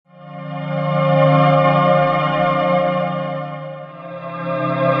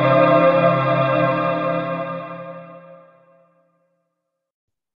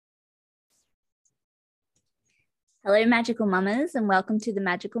Hello, Magical Mamas, and welcome to the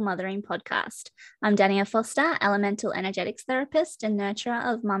Magical Mothering Podcast. I'm Dania Foster, elemental energetics therapist and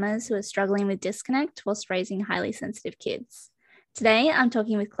nurturer of mamas who are struggling with disconnect whilst raising highly sensitive kids. Today, I'm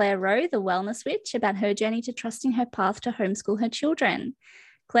talking with Claire Rowe, the wellness witch, about her journey to trusting her path to homeschool her children.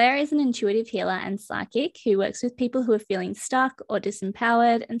 Claire is an intuitive healer and psychic who works with people who are feeling stuck or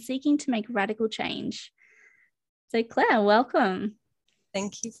disempowered and seeking to make radical change. So, Claire, welcome.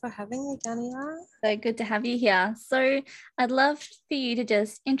 Thank you for having me, Dania. So good to have you here. So I'd love for you to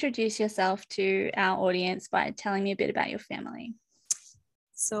just introduce yourself to our audience by telling me a bit about your family.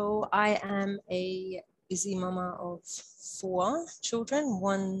 So I am a busy mama of 4 children,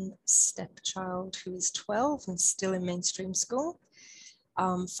 one stepchild who is 12 and still in mainstream school,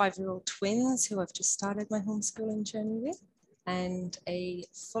 5-year-old twins who I've just started my homeschooling journey with, and a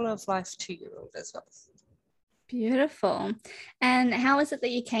full of life 2-year-old as well. Beautiful. And how is it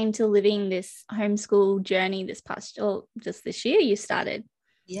that you came to living this homeschool journey just this year you started?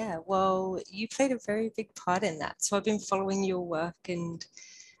 Yeah, well, you played a very big part in that. So I've been following your work and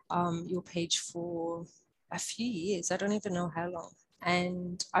your page for a few years. I don't even know how long.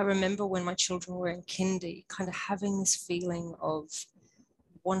 And I remember when my children were in kindy, kind of having this feeling of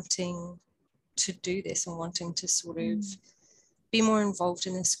wanting to do this and wanting to sort of be more involved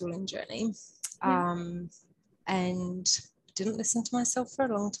in their schooling journey. Yeah. And didn't listen to myself for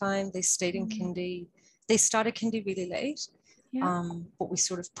a long time. They stayed in kindy. They started kindy really late, but we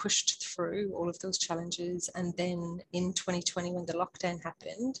sort of pushed through all of those challenges. And then in 2020, when the lockdown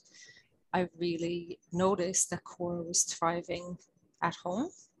happened, I really noticed that Cora was thriving at home.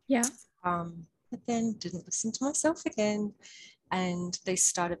 Yeah. But then didn't listen to myself again. And they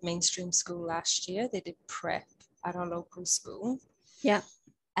started mainstream school last year. They did prep at our local school. Yeah.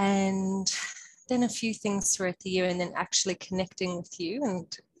 And then a few things throughout the year, and then actually connecting with you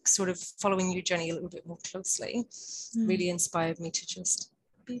and sort of following your journey a little bit more closely really inspired me to just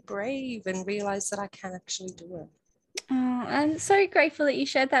be brave and realize that I can actually do it. Oh, I'm so grateful that you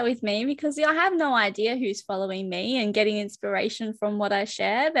shared that with me, because I have no idea who's following me and getting inspiration from what I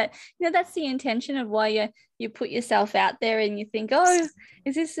share. But that's the intention of why you put yourself out there, and you think, oh,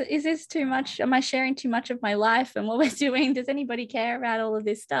 is this too much? Am I sharing too much of my life and what we're doing? Does anybody care about all of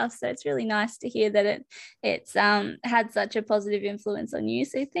this stuff? So it's really nice to hear that it's had such a positive influence on you.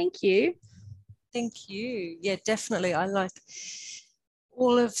 So thank you. Thank you. Yeah, definitely. I like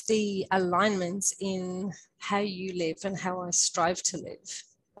all of the alignments in how you live and how I strive to live,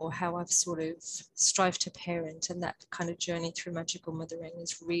 or how I've sort of strived to parent, and that kind of journey through magical mothering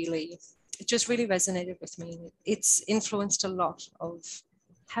it just really resonated with me. It's influenced a lot of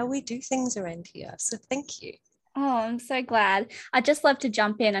how we do things around here. So thank you. Oh, I'm so glad. I'd just love to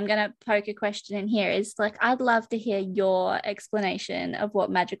jump in. I'm going to poke a question in here. I'd love to hear your explanation of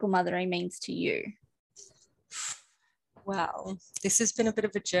what magical mothering means to you. Well, this has been a bit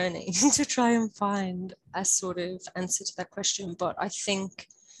of a journey to try and find a sort of answer to that question. But I think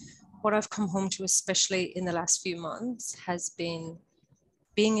what I've come home to, especially in the last few months, has been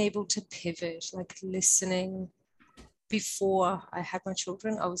being able to pivot, like listening. Before I had my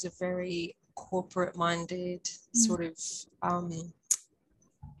children, I was a very corporate-minded sort of,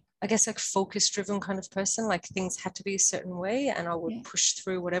 I guess, like focus-driven kind of person. Like things had to be a certain way, and I would push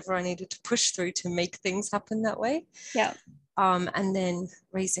through whatever I needed to push through to make things happen that way. Yeah. And then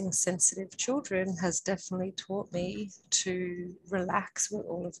raising sensitive children has definitely taught me to relax with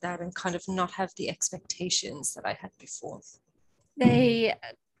all of that and kind of not have the expectations that I had before. They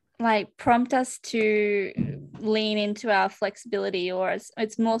prompt us to lean into our flexibility, or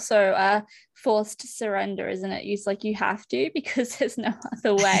it's more so a forced surrender, isn't it? It's like you have to, because there's no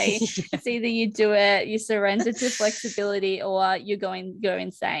other way. Yeah. It's either you do it, you surrender to flexibility, or you go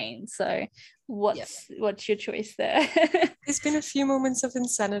insane. So what's your choice there? There's been a few moments of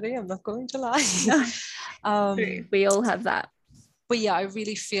insanity, I'm not going to lie. No. We all have that. But yeah, I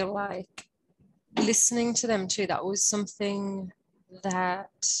really feel like listening to them too, that was something that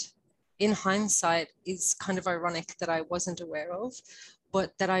in hindsight is kind of ironic that I wasn't aware of,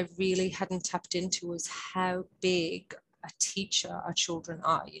 but that I really hadn't tapped into, was how big a teacher our children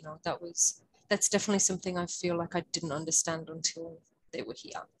are. That's definitely something I feel like I didn't understand until they were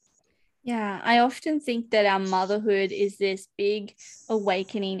here. Yeah, I often think that our motherhood is this big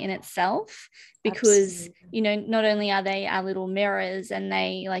awakening in itself, because, not only are they our little mirrors, and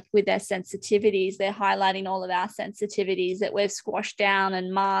they, like, with their sensitivities, they're highlighting all of our sensitivities that we've squashed down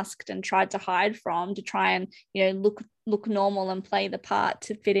and masked and tried to hide from, to try and, look normal and play the part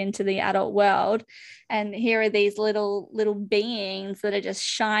to fit into the adult world. And here are these little beings that are just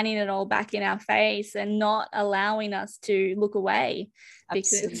shining it all back in our face and not allowing us to look away,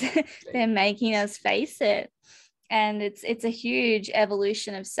 because they're making us face it. And it's a huge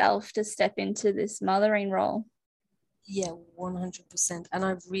evolution of self to step into this mothering role. Yeah, 100%. And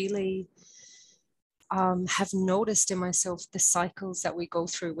I really have noticed in myself the cycles that we go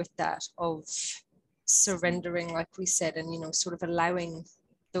through with that, of surrendering, like we said, and, you know, sort of allowing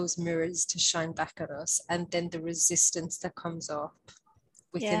those mirrors to shine back at us, and then the resistance that comes up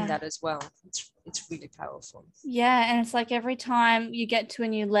within that as well. It's really powerful. Yeah, and it's like every time you get to a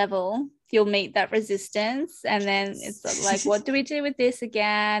new level, you'll meet that resistance, and then it's like, what do we do with this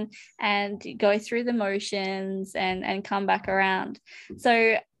again? And go through the motions and come back around.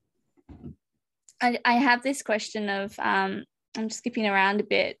 So I have this question of I'm skipping around a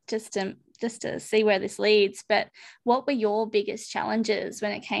bit just to see where this leads, but what were your biggest challenges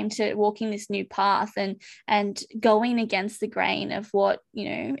when it came to walking this new path and going against the grain of what, you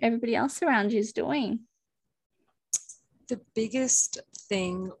know, everybody else around you is doing? The biggest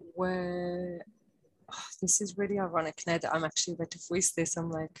thing where, this is really ironic now that I'm actually about to voice this. I'm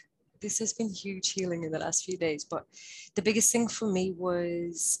like, this has been huge healing in the last few days. But the biggest thing for me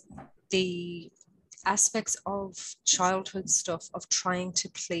was the aspects of childhood stuff, of trying to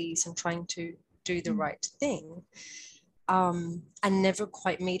please and trying to do the right thing, and never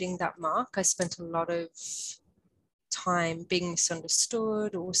quite meeting that mark. I spent a lot of time being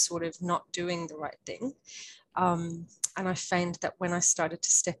misunderstood or sort of not doing the right thing. And I found that when I started to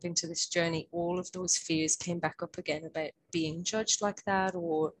step into this journey, all of those fears came back up again about being judged like that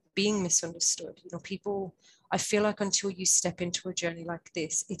or being misunderstood. You know, people, I feel like until you step into a journey like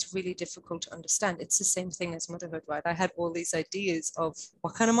this, it's really difficult to understand. It's the same thing as motherhood, right? I had all these ideas of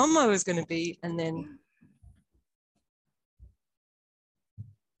what kind of mom I was going to be, and then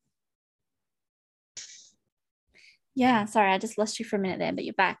Yeah, sorry, I just lost you for a minute there, but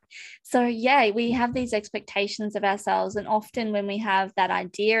you're back. So, yeah, we have these expectations of ourselves. And often when we have that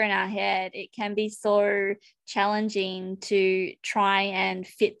idea in our head, it can be so challenging to try and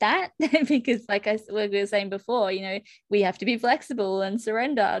fit that because, like we were saying before, you know, we have to be flexible and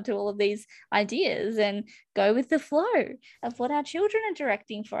surrender to all of these ideas and go with the flow of what our children are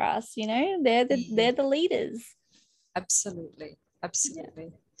directing for us. You know, they're the leaders. Absolutely. Absolutely.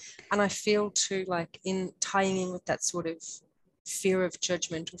 Yeah. And I feel too, like in tying in with that sort of fear of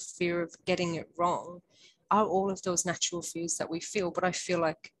judgment or fear of getting it wrong, are all of those natural fears that we feel. But I feel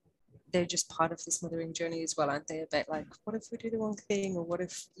like they're just part of this mothering journey as well, aren't they? About like, what if we do the wrong thing? Or what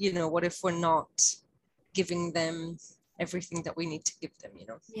if, you know, what if we're not giving them everything that we need to give them, you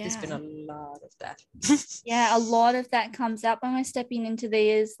know? There's been a lot of that. Yeah, a lot of that comes up when we're stepping into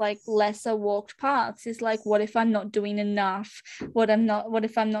these like lesser walked paths. Is like, what if I'm not doing enough? What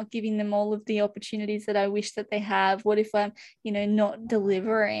if I'm not giving them all of the opportunities that I wish that they have? What if I'm, you know, not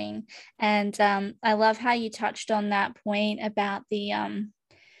delivering? And I love how you touched on that point about the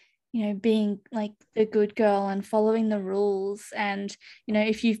you know, being like the good girl and following the rules. And, you know,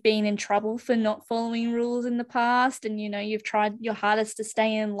 if you've been in trouble for not following rules in the past and, you know, you've tried your hardest to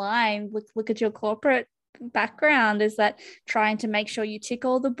stay in line, look at your corporate background, is that trying to make sure you tick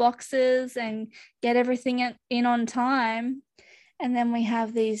all the boxes and get everything in on time. And then we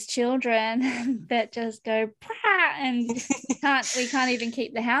have these children that just go and we can't even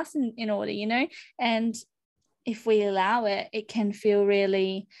keep the house in order, you know. And if we allow it, it can feel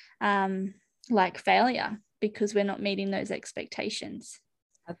really like failure because we're not meeting those expectations.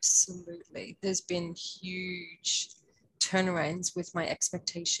 Absolutely. There's been huge turnarounds with my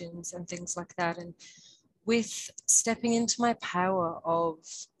expectations and things like that. And with stepping into my power of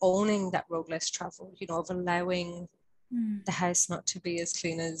owning that road less traveled, you know, of allowing the house not to be as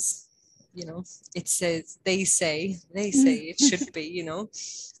clean as, you know, it says, they say it should be, you know.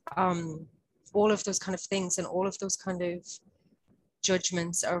 All of those kind of things and all of those kind of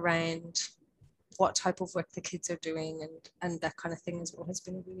judgments around what type of work the kids are doing and that kind of thing as well has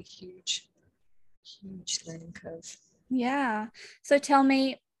been a really huge learning curve. Yeah. So tell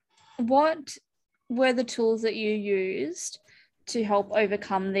me, what were the tools that you used to help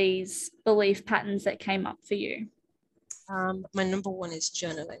overcome these belief patterns that came up for you? My number one is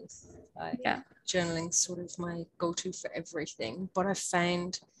journaling. Journaling sort of my go-to for everything, but I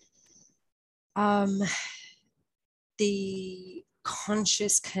found the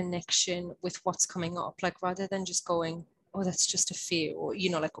conscious connection with what's coming up, like rather than just going, oh, that's just a fear, or, you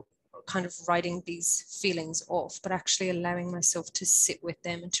know, like kind of writing these feelings off, but actually allowing myself to sit with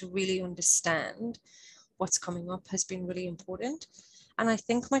them and to really understand what's coming up has been really important. And I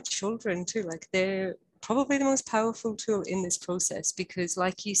think my children too, like they're probably the most powerful tool in this process because,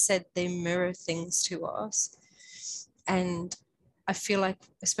 like you said, they mirror things to us. And I feel like,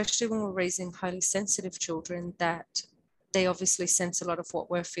 especially when we're raising highly sensitive children, that they obviously sense a lot of what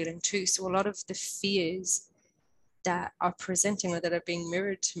we're feeling too. So a lot of the fears that are presenting or that are being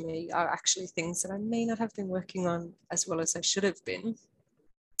mirrored to me are actually things that I may not have been working on as well as I should have been.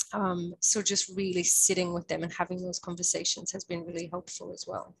 So just really sitting with them and having those conversations has been really helpful as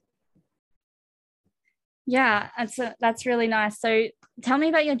well. Yeah, that's really nice. So tell me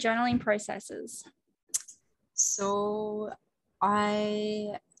about your journaling processes. So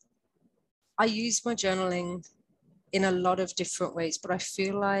I use my journaling in a lot of different ways, but I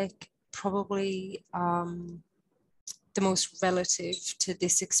feel like probably the most relative to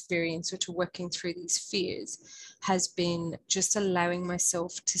this experience or to working through these fears has been just allowing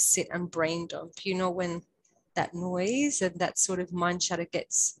myself to sit and brain dump. You know, when that noise and that sort of mind chatter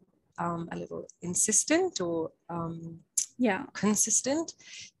gets a little insistent or consistent,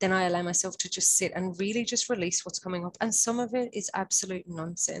 then I allow myself to just sit and really just release what's coming up. And some of it is absolute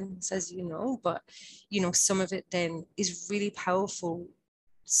nonsense, as you know, but some of it then is really powerful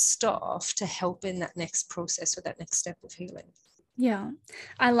stuff to help in that next process or that next step of healing. Yeah,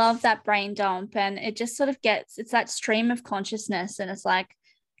 I love that brain dump, and it just sort of it's that stream of consciousness, and it's like,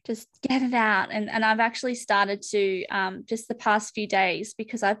 just get it out. And I've actually started to just the past few days,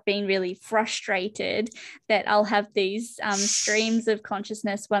 because I've been really frustrated that I'll have these streams of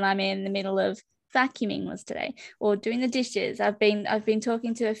consciousness when I'm in the middle of vacuuming was today, or doing the dishes. I've been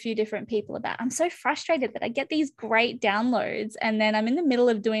talking to a few different people about, I'm so frustrated that I get these great downloads and then I'm in the middle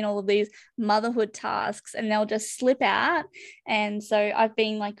of doing all of these motherhood tasks and they'll just slip out. And so I've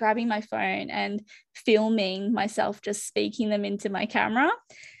been like grabbing my phone and filming myself just speaking them into my camera,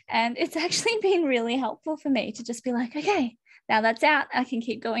 and it's actually been really helpful for me to just be like, okay, now that's out, I can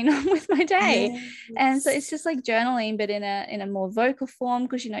keep going on with my day. Yes. And so it's just like journaling, but in a more vocal form,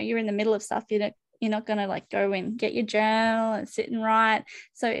 because you're in the middle of stuff, you're not going to like go and get your journal and sit and write.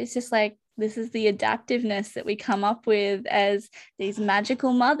 So it's just like, this is the adaptiveness that we come up with as these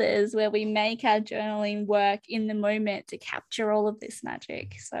magical mothers, where we make our journaling work in the moment to capture all of this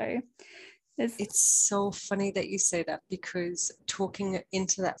magic. So it's so funny that you say that, because talking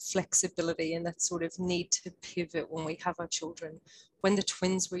into that flexibility and that sort of need to pivot when we have our children, when the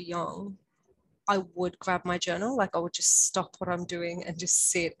twins were young, I would grab my journal, like I would just stop what I'm doing and just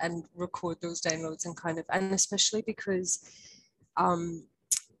sit and record those downloads and especially because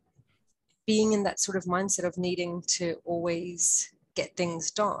being in that sort of mindset of needing to always get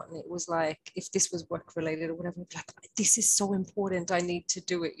things done, it was like, if this was work related or whatever, like, this is so important, I need to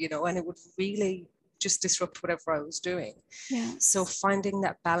do it, and it would really just disrupt whatever I was doing. Yeah. So finding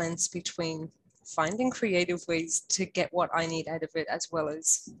that balance between finding creative ways to get what I need out of it, as well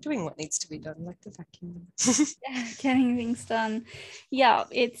as doing what needs to be done, like the vacuum. Yeah, getting things done. Yeah,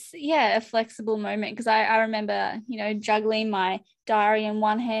 it's a flexible moment, because I remember, juggling my diary in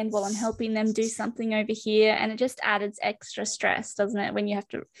one hand while I'm helping them do something over here, and it just added extra stress, doesn't it, when you have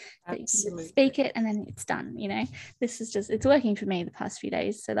to speak it and then it's done. This is just, it's working for me the past few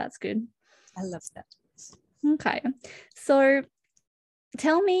days, so that's good. I love that. Okay, so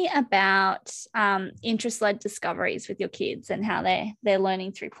tell me about interest-led discoveries with your kids and how they're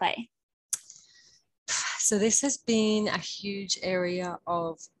learning through play. So this has been a huge area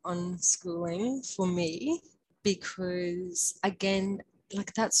of unschooling for me, because again,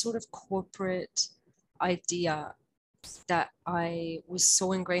 like that sort of corporate idea that I was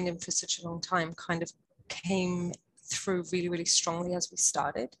so ingrained in for such a long time kind of came through really, really strongly as we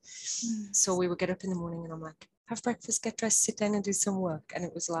started. So we would get up in the morning and I'm like, have breakfast, get dressed, sit down and do some work. And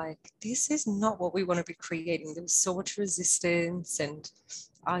it was like, this is not what we want to be creating. There was so much resistance and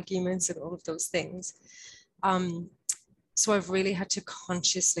arguments and all of those things. So I've really had to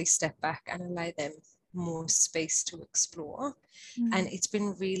consciously step back and allow them more space to explore. And it's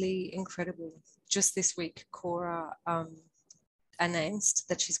been really incredible. Just this week, Cora announced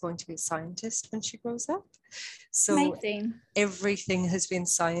that she's going to be a scientist when she grows up. So amazing. Everything has been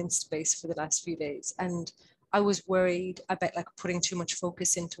science-based for the last few days. And I was worried about like putting too much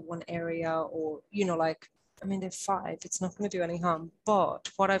focus into one area, or, they're 5, it's not going to do any harm. But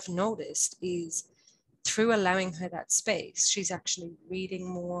what I've noticed is through allowing her that space, she's actually reading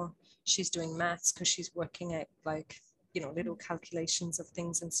more. She's doing maths because she's working out little calculations of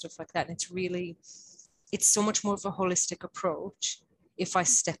things and stuff like that. And it's so much more of a holistic approach if I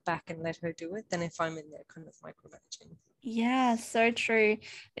step back and let her do it than if I'm in there kind of micromanaging. Yeah, so true.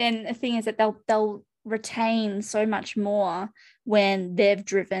 And the thing is that they'll retain so much more when they've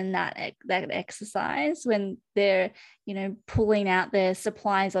driven that exercise, when they're pulling out their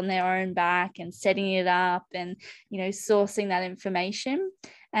supplies on their own back and setting it up and sourcing that information.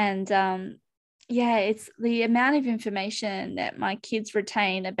 And it's the amount of information that my kids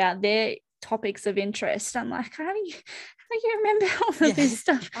retain about their topics of interest. I'm like, how do you remember all of this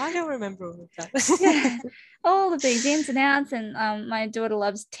stuff? I don't remember all of that. Yeah, all of these ins and outs. And my daughter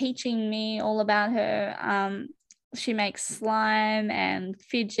loves teaching me all about her. She makes slime and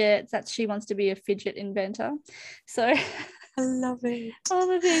fidgets. She wants to be a fidget inventor. So I love it. All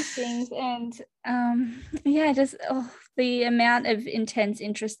of these things. And just the amount of intense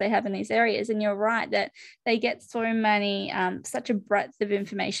interest they have in these areas. And you're right that they get so many, such a breadth of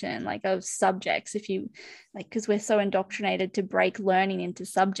information, like of subjects, if you like, because we're so indoctrinated to break learning into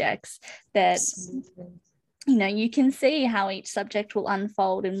subjects that Absolutely. You can see how each subject will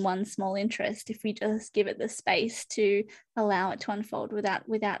unfold in one small interest if we just give it the space to allow it to unfold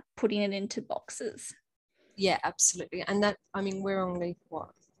without putting it into boxes. Yeah, absolutely. And that, I mean, we're only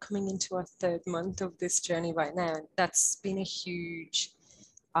coming into our 3rd month of this journey right now. And that's been a huge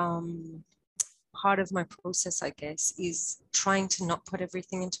part of my process, I guess, is trying to not put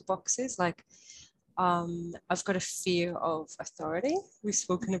everything into boxes. Like, I've got a fear of authority. We've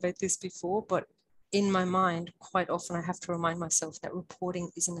spoken about this before, but in my mind, quite often I have to remind myself that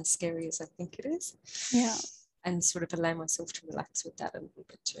reporting isn't as scary as I think it is. Yeah. And sort of allow myself to relax with that a little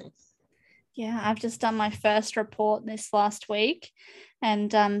bit too. Yeah, I've just done my first report this last week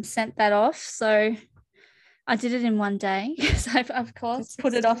and sent that off. So I did it in one day. So I've of course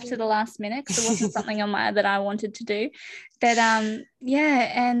put it off to the last minute because it wasn't something that I wanted to do. But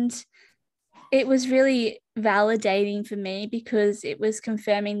and it was really validating for me because it was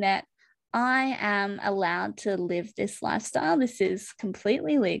confirming that I am allowed to live this lifestyle. This is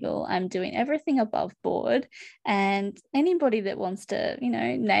completely legal. I'm doing everything above board. And anybody that wants to,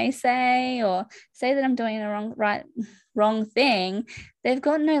 naysay or say that I'm doing the wrong thing, they've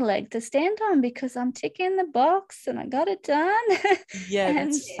got no leg to stand on because I'm ticking the box and I got it done. Yeah,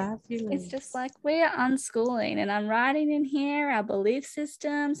 that's fabulous. It's just like we're unschooling, and I'm writing in here our belief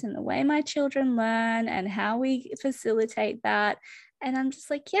systems and the way my children learn and how we facilitate that. And I'm just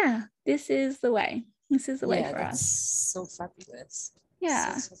like, yeah, this is the way. This is the way for us. So fabulous.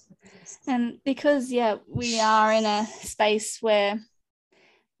 Yeah. So fabulous. And because, we are in a space where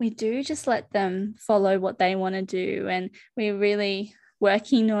we do just let them follow what they want to do. And we're really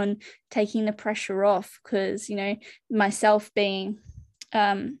working on taking the pressure off because, myself being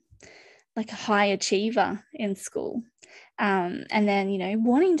like a high achiever in school. And then,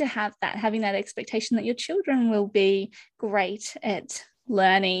 wanting to having that expectation that your children will be great at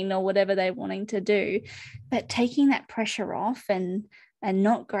learning or whatever they're wanting to do, but taking that pressure off and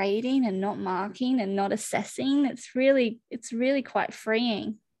not grading and not marking and not assessing, it's really quite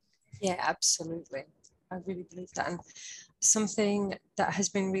freeing. Yeah, absolutely. I really believe that. And something that has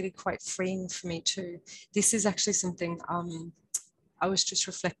been really quite freeing for me too, this is actually something I was just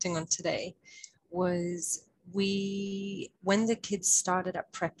reflecting on today, was when the kids started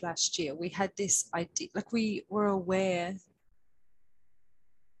at prep last year, we had this idea, like we were aware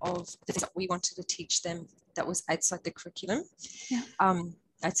of the things that we wanted to teach them that was outside the curriculum,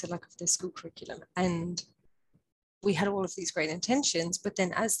 outside like of the school curriculum. And we had all of these great intentions, but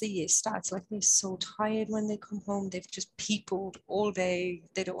then as the year starts, like they're so tired when they come home, they've just peopled all day,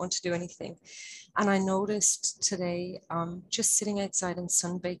 they don't want to do anything. And I noticed today, just sitting outside and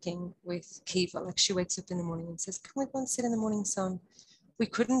sunbaking with Kiva, like she wakes up in the morning and says, can we go and sit in the morning sun? We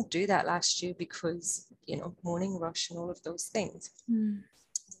couldn't do that last year because, morning rush and all of those things.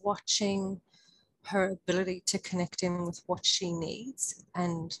 Watching her ability to connect in with what she needs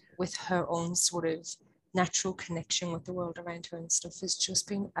and with her own sort of natural connection with the world around her and stuff has just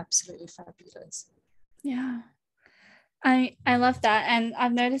been absolutely fabulous. Yeah, I love that. And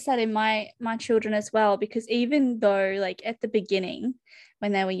I've noticed that in my children as well, because even though like at the beginning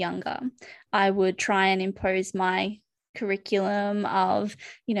when they were younger, I would try and impose my curriculum of,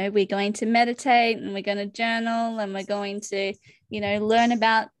 we're going to meditate and we're going to journal and we're going to, learn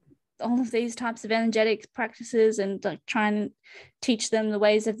about all of these types of energetic practices and like try and teach them the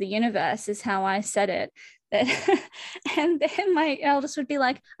ways of the universe is how I said it. And then my eldest would be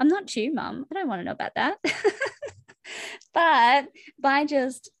like, I'm not you, Mum. I don't want to know about that. But by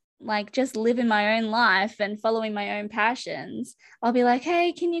just living my own life and following my own passions, I'll be like,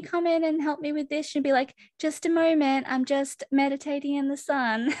 hey, can you come in and help me with this? She'll be like, just a moment, I'm just meditating in the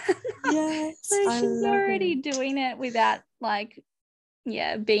sun. Yes. So she's already doing it without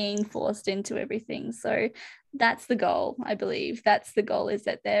being forced into everything. So that's the goal, I believe. That's the goal, is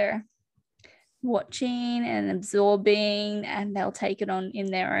that they're watching and absorbing and they'll take it on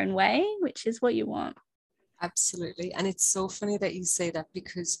in their own way, which is what you want. Absolutely. And it's so funny that you say that,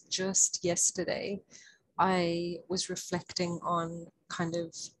 because just yesterday I was reflecting on kind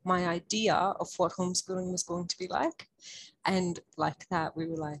of my idea of what homeschooling was going to be like. And like that, we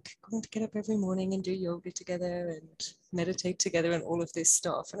were like going to get up every morning and do yoga together and meditate together and all of this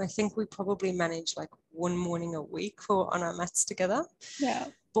stuff. And I think we probably managed like one morning a week for on our mats together. Yeah.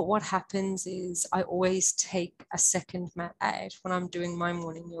 But what happens is I always take a second mat out when I'm doing my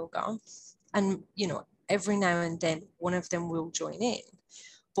morning yoga. And, you know, every now and then one of them will join in.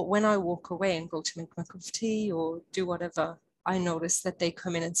 But when I walk away and go to make my cup of tea or do whatever, I notice that they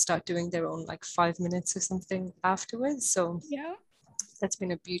come in and start doing their own like 5 minutes or something afterwards. So Yeah. that's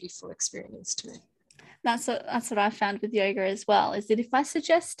been a beautiful experience to me. That's what I found with yoga as well, is that if I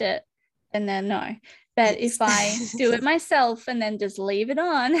suggest it, then they're no. But Yes. if I do it myself and then just leave it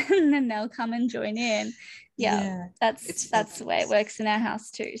on, and then they'll come and join in. Yeah, that's the way it works in our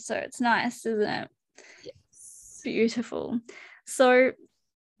house too. So it's nice, isn't it? Yes. Beautiful. So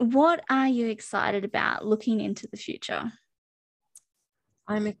what are you excited about looking into the future?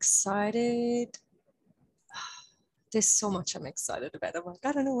 I'm excited. There's so much I'm excited about. I'm like,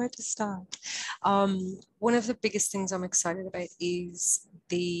 I don't know where to start. One of the biggest things I'm excited about is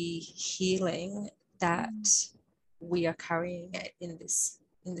the healing that we are carrying out in this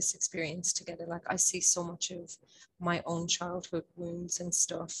experience together. Like I see so much of my own childhood wounds and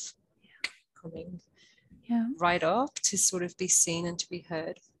stuff coming right up to sort of be seen and to be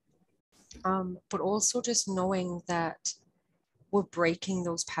heard. But also just knowing that we're breaking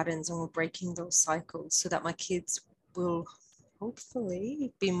those patterns and we're breaking those cycles so that my kids will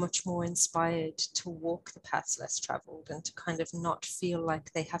hopefully be much more inspired to walk the paths less traveled and to kind of not feel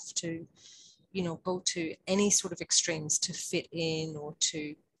like they have to, you know, go to any sort of extremes to fit in or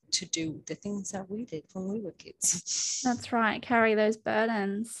to do the things that we did when we were kids. That's right. Carry those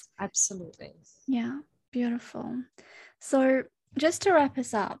burdens. Absolutely. Yeah. Beautiful. So just to wrap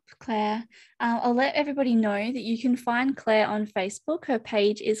us up, Claire, I'll let everybody know that you can find Claire on Facebook. Her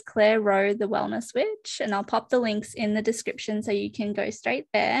page is Claire Rowe, the Wellness Witch, and I'll pop the links in the description so you can go straight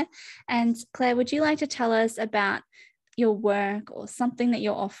there. And Claire, would you like to tell us about your work or something that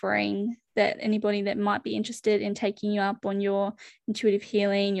you're offering that anybody that might be interested in taking you up on your intuitive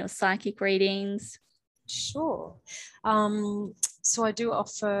healing, your psychic readings? Sure. So I do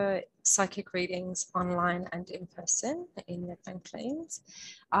offer psychic readings online and in person in Redbank Lanes.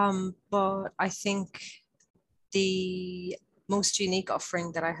 But I think the most unique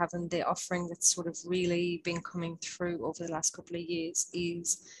offering that I have and the offering that's sort of really been coming through over the last couple of years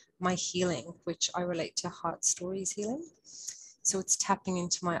is my healing, which I relate to Heart Stories healing. So it's tapping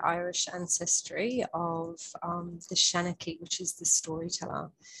into my Irish ancestry of the Shanachie, which is the storyteller.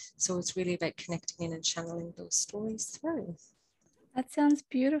 So it's really about connecting in and channeling those stories through. That sounds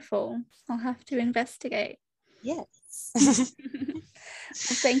beautiful. I'll have to investigate. Yes. Well,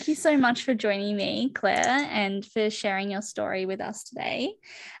 thank you so much for joining me, Claire, and for sharing your story with us today.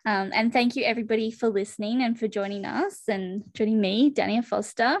 And thank you, everybody, for listening and for joining us and joining me, Dania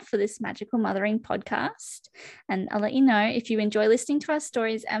Foster, for this Magical Mothering podcast. And I'll let you know, if you enjoy listening to our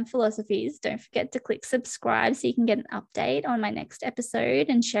stories and philosophies, don't forget to click subscribe so you can get an update on my next episode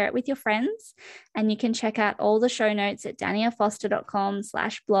and share it with your friends. And you can check out all the show notes at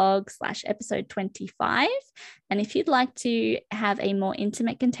daniafoster.com/blog/episode 25. And if you'd like to have a more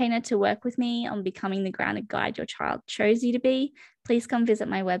intimate container to work with me on becoming the grounded guide your child chose you to be, please come visit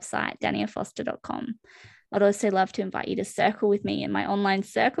my website, daniafoster.com. I'd also love to invite you to circle with me in my online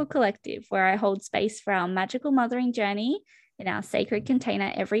Circle Collective, where I hold space for our magical mothering journey in our sacred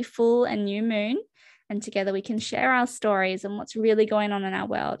container every full and new moon. And together we can share our stories and what's really going on in our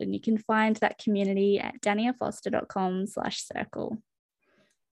world. And you can find that community at daniafoster.com/circle.